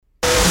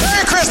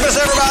Christmas,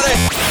 everybody!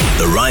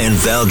 The Ryan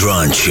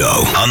Valdron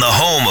Show on the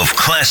home of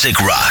classic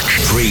rock,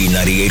 Free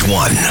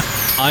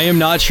 98.1. I am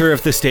not sure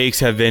if the stakes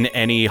have been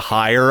any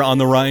higher on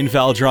the Ryan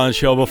Valdron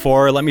Show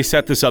before. Let me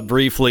set this up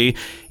briefly.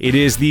 It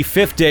is the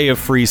 5th day of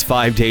Free's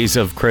 5 days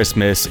of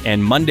Christmas,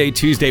 and Monday,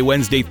 Tuesday,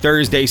 Wednesday,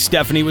 Thursday,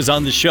 Stephanie was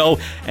on the show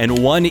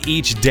and won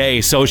each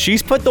day. So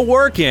she's put the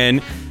work in.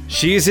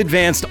 She's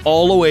advanced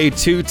all the way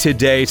to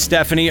today.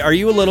 Stephanie, are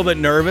you a little bit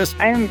nervous?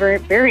 I am very,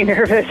 very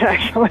nervous,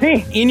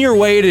 actually. In your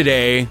way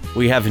today,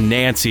 we have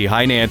Nancy.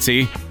 Hi,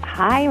 Nancy.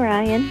 Hi,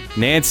 Ryan.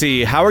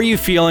 Nancy, how are you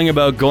feeling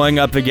about going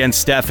up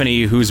against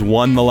Stephanie, who's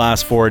won the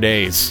last 4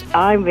 days?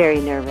 I'm very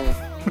nervous.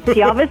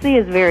 She obviously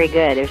is very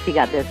good if she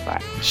got this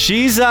far.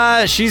 She's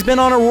been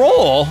on a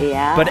roll.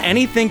 Yeah. But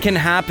anything can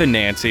happen,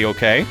 Nancy,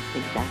 okay?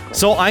 Exactly.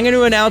 So I'm going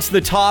to announce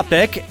the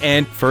topic,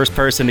 and first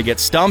person to get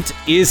stumped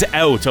is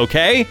out,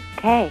 okay?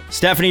 Okay.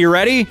 Stephanie, you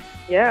ready?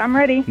 Yeah, I'm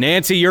ready.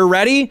 Nancy, you're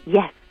ready?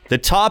 Yes. The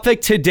topic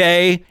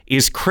today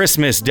is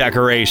Christmas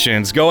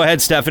decorations. Go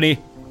ahead, Stephanie.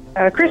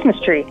 Christmas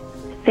tree.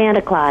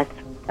 Santa Claus.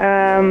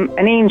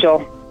 An angel.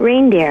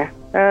 Reindeer.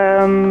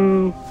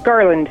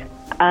 Garland.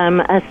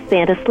 A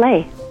Santa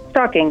sleigh.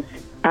 Stockings.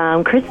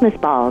 Christmas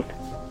balls.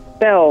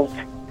 Bells.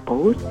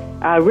 Bows.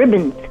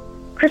 Ribbons.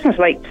 Christmas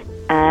lights.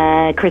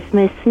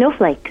 Christmas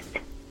snowflakes.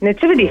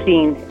 Nativity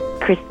scene.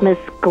 Christmas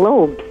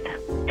globes.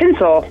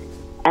 Tinsel.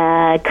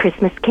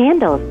 Christmas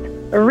candles.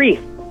 A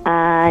wreath.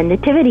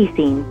 Nativity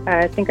scene.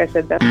 I think I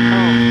said that.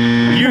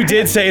 You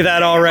did say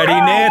that already.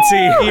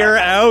 Nancy, you're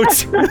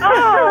out.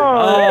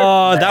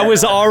 Oh, that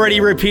was already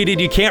repeated.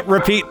 You can't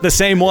repeat the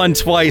same one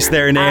twice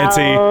there,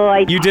 Nancy.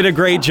 You did a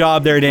great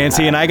job there,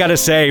 Nancy. And I got to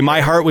say, my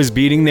heart was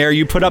beating there.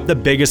 You put up the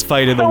biggest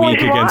fight of the week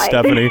against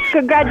Stephanie.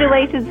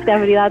 Congratulations,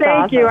 Stephanie. That's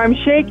awesome. Thank you. I'm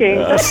shaking.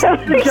 That's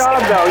the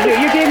job, though.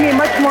 You gave me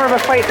much more of a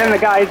fight than the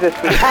guys this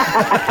week.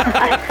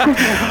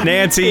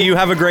 Nancy, you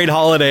have a great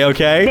holiday,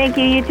 okay? Thank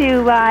you. You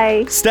too.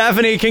 Bye.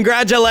 Stephanie,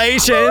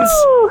 congratulations.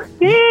 Woo!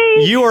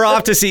 Yay! You are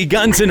off to see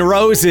Guns N'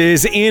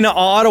 Roses in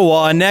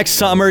Ottawa next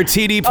summer,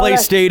 TD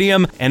Place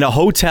Stadium, and a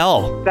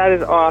hotel. That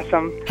is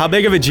awesome. How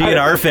big of a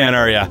GNR fan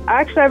are you?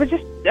 Actually, I was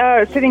just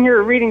sitting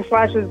here reading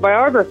Slash's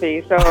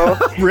biography, so...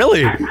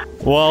 Really?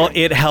 Well,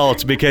 it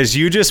helped because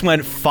you just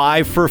went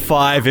 5 for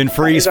 5 in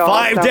Free's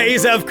 5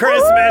 days of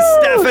Christmas,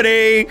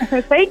 Stephanie.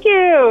 Thank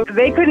you.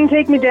 They couldn't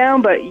take me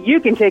down, but you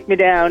can take me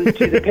down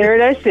to the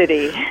Paradise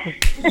City.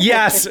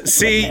 Yes.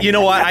 See, you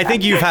know what? I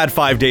think you've had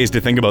 5 days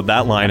to think about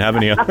that line,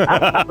 haven't you?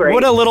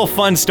 What a little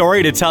fun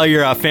story to tell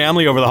your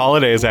family over the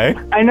holidays, eh?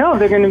 I know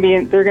they're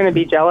gonna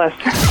be jealous.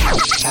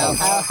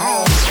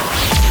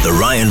 The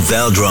Ryan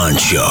Valdron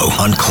Show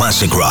on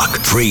Classic Rock,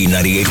 Free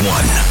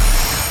 98.1.